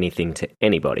didn't say anything to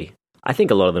anybody, I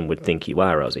think a lot of them would think you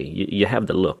are Aussie. You have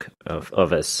the look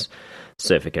of us.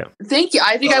 Cervico. Thank you.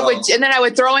 I think I would, and then I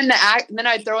would throw in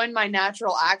I'd throw in my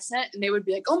natural accent, and they would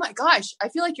be like, "Oh my gosh, I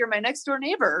feel like you're my next door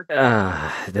neighbor."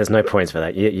 There's no points for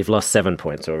that. You've lost 7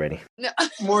 points already. No.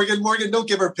 Morgan, don't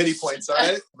give her pity points, all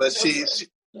right? But she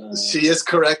is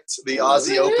correct. The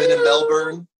Aussie Open in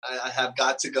Melbourne, I have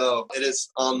got to go. It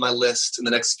is on my list in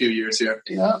the next few years here.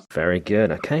 Yeah. Very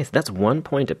good. Okay, so that's 1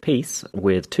 point apiece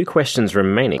with 2 questions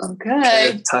remaining.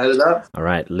 Okay. Tied it up. All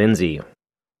right, Lindsay.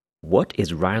 What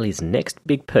is Riley's next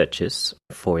big purchase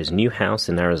for his new house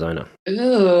in Arizona?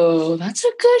 Ooh, that's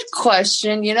a good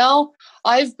question.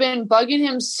 I've been bugging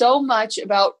him so much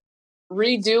about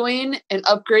redoing and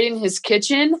upgrading his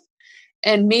kitchen.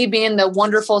 And me being the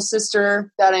wonderful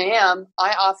sister that I am,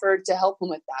 I offered to help him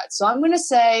with that. So I'm going to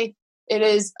say it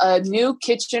is a new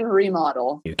kitchen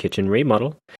remodel. New kitchen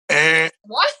remodel?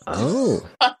 What? Oh.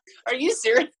 Are you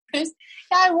serious?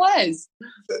 Yeah, I was.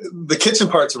 The kitchen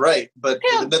part's right, but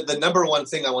the number one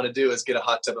thing I want to do is get a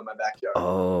hot tub in my backyard.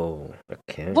 Oh,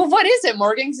 okay. Well, what is it,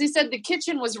 Morgan? Because he said the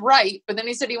kitchen was right, but then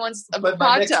he said he wants a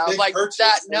hot tub like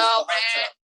that. No, man,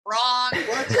 wrong.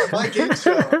 What? My game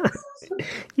show.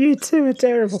 You two are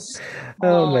terrible.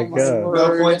 Oh my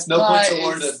God. No points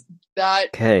awarded. That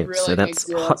Okay, really so makes that's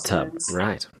zero hot tub, sense.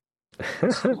 right?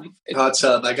 Hot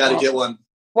tub. I got to get one.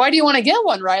 Why do you want to get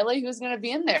one, Riley? Who's going to be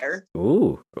in there?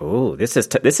 Ooh, this is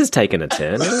taking a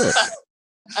turn, isn't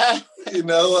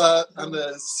it? I'm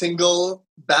a single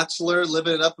bachelor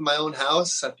living it up in my own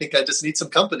house. I think I just need some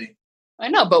company. I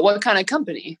know, but what kind of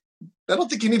company? I don't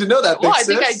think you need to know that. Well, big I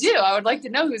think I sis. do. I would like to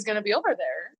know who's going to be over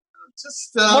there.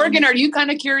 Just Morgan, are you kind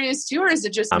of curious too, or is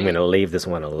it just I'm me? going to leave this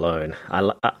one alone.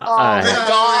 Oh,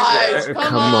 gosh.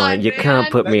 Come on, you man.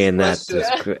 can't put me in that.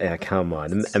 Next question. Come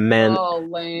on, a man. Oh,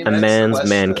 lame. A Next man's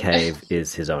man question. cave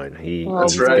is his own. He's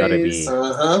That's got to right. be,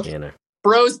 Uh-huh.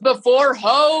 Bros before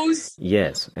hoes.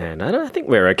 Yes, and I think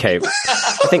we're okay.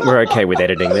 I think we're okay with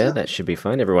editing there. That should be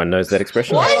fine. Everyone knows that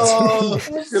expression. What? Oh,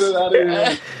 get it out of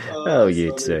here. Oh,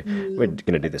 you two. We're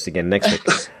going to do this again next week.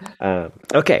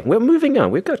 Okay, we're moving on.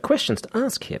 We've got questions to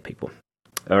ask here, people.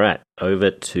 All right,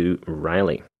 over to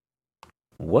Riley.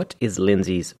 What is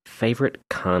Lindsay's favorite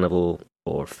carnival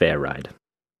or fair ride?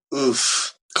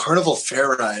 Oof. Carnival fair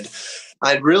ride.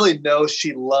 I really know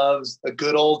she loves a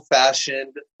good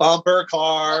old-fashioned bumper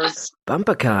cars.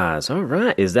 Bumper cars. All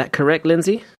right. Is that correct,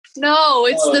 Lindsay? No,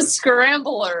 it's the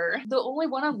Scrambler. The only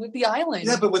one on Whidbey Island.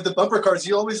 Yeah, but with the bumper cars,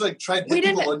 you always try and We hit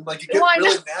people didn't- and you get Why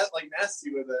really not?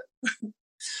 nasty with it.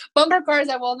 Bumper cars,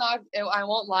 I won't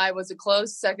lie, was a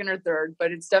close second or third,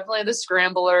 but it's definitely the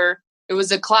Scrambler. It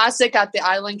was a classic at the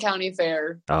Island County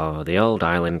Fair. Oh, the old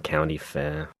Island County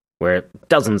Fair, where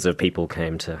dozens of people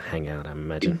came to hang out, I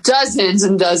imagine. Dozens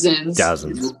and dozens.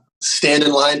 Dozens. Stand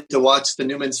in line to watch the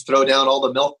Newmans throw down all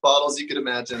the milk bottles you could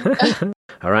imagine.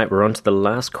 All right, we're on to the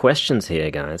last questions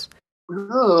here, guys.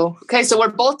 Ooh. Okay, so we're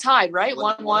both tied, right?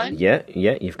 1-1? Yeah,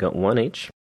 you've got one each.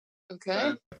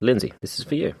 Okay. Lindsay, this is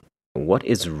for you. What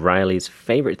is Riley's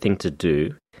favorite thing to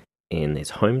do in his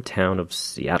hometown of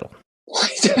Seattle?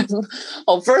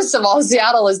 Well, first of all,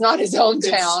 Seattle is not his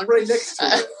hometown. It's right next to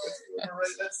it.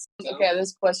 Okay,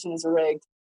 this question is rigged.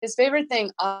 His favorite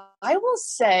thing, I will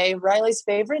say Riley's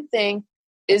favorite thing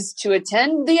is to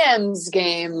attend the M's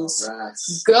games.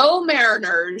 Rats. Go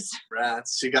Mariners.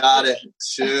 Rats. You got it.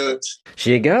 Shoot.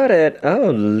 She got it.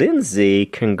 Oh, Lindsay,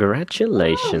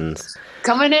 congratulations.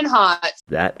 Coming in hot.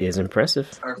 That is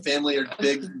impressive. Our family are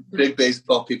big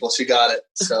baseball people. She got it.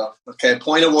 So, okay,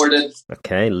 point awarded.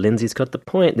 Okay, Lindsay's got the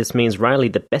point. This means, Riley,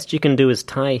 the best you can do is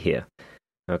tie here.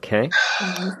 Okay?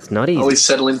 It's not easy. Always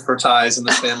settling for ties in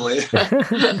this family.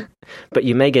 But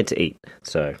you may get to eat,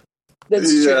 so.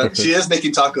 That's Yeah, true. she is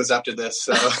making tacos after this.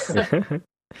 So,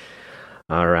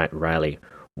 All right, Riley.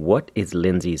 What is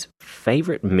Lindsay's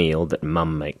favorite meal that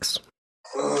Mum makes?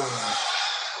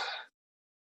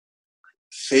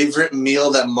 favorite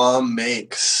meal that Mom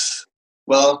makes.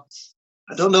 Well,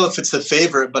 I don't know if it's the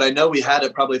favorite, but I know we had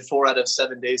it probably 4 out of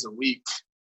 7 days a week,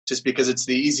 just because it's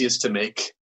the easiest to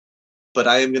make. But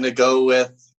I am going to go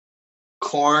with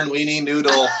corn weenie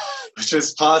noodle, which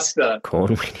is pasta.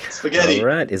 Corn weenie. Spaghetti. All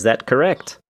right, is that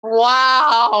correct?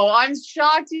 Wow, I'm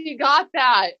shocked you got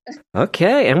that.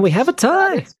 Okay, and we have a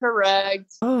tie. That's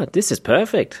correct. Oh, this is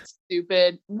perfect.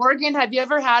 Stupid. Morgan, have you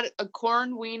ever had a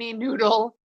corn weenie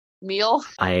noodle meal?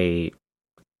 I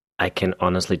can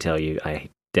honestly tell you, I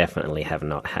definitely have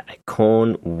not had a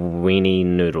corn weenie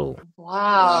noodle.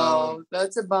 Wow,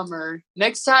 that's a bummer.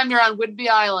 Next time you're on Whidbey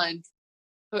Island,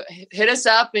 hit us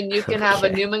up and you can have a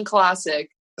Okay. Newman Classic.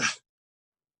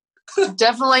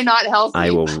 Definitely not healthy.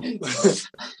 I will.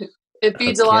 It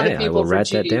feeds a lot of Okay, people. I will for write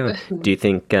that cheap. down. Do you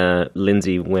think,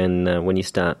 Lindsay, when you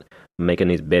start making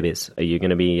these babies, are you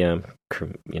going to be,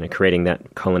 creating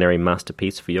that culinary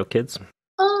masterpiece for your kids?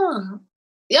 Oh,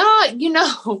 yeah, I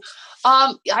don't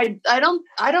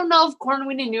know if corn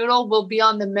weenie noodle will be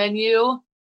on the menu.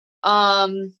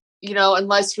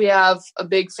 Unless we have a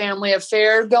big family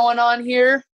affair going on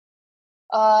here.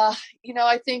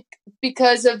 I think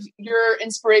because of your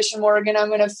inspiration, Morgan, I'm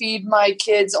going to feed my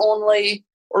kids only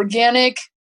organic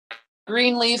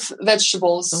green leaf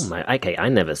vegetables. Oh my! Okay, I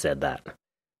never said that.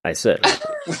 I said,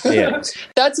 yeah.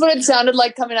 That's what it sounded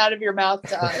like coming out of your mouth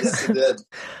to us. It did.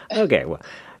 Okay, well,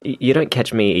 you don't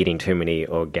catch me eating too many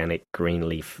organic green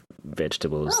leaf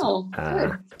vegetables. Oh,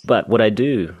 good. But what I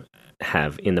do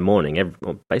have in the morning,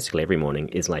 basically every morning,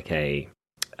 is like a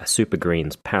super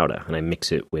greens powder, and I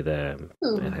mix it with an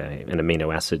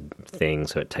amino acid thing,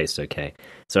 so it tastes okay.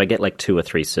 So I get like 2 or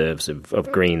 3 serves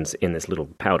of greens in this little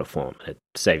powder form. It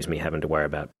saves me having to worry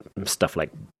about stuff like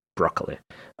broccoli.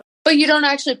 But you don't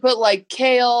actually put like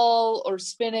kale or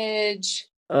spinach.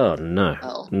 Oh no,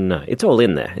 Oh. no, it's all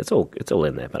in there. It's all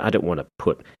in there. But I don't want to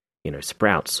put,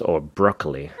 sprouts or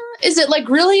broccoli. Is it like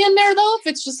really in there though? If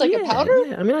it's just like a powder?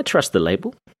 Yeah. I mean, I trust the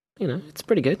label. It's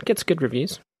pretty good. Gets good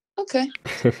reviews. Okay.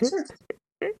 Sure.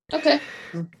 Okay.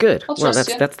 Good. I'll Well, trust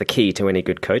you. that's the key to any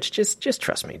good coach. Just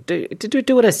trust me. Do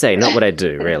what I say, not what I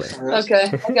do. Really.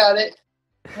 Okay, I got it.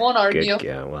 Won't argue. Good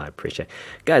girl. Well, I appreciate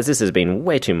it. Guys, this has been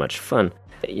way too much fun.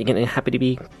 You gonna happy to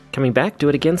be coming back? Do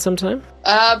it again sometime?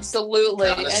 Absolutely.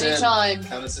 Count us in. Anytime.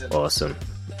 Count us in. Awesome.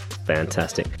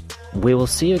 Fantastic. We will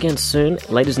see you again soon.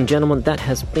 Ladies and gentlemen, that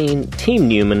has been Team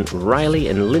Newman, Riley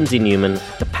and Lindsay Newman,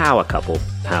 the power couple,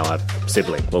 power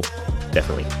sibling. We'll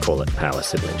definitely call it power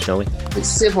sibling, shall we? It's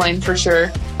sibling for sure.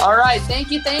 All right.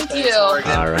 Thank you. Thanks, you.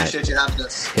 Morgan. All right. Appreciate you having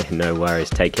us. No worries.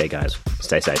 Take care, guys.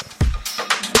 Stay safe.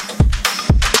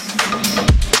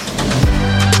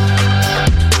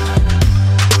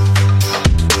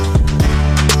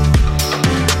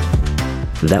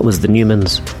 That was the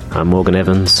Newmans. I'm Morgan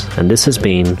Evans, and this has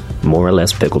been More or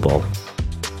Less Pickleball.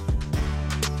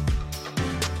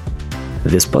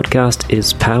 This podcast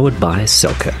is powered by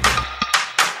Selkirk.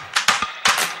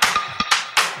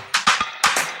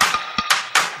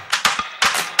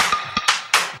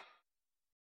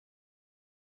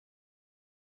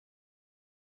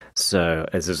 So,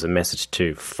 as a message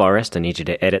to Forrest, I need you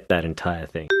to edit that entire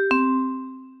thing.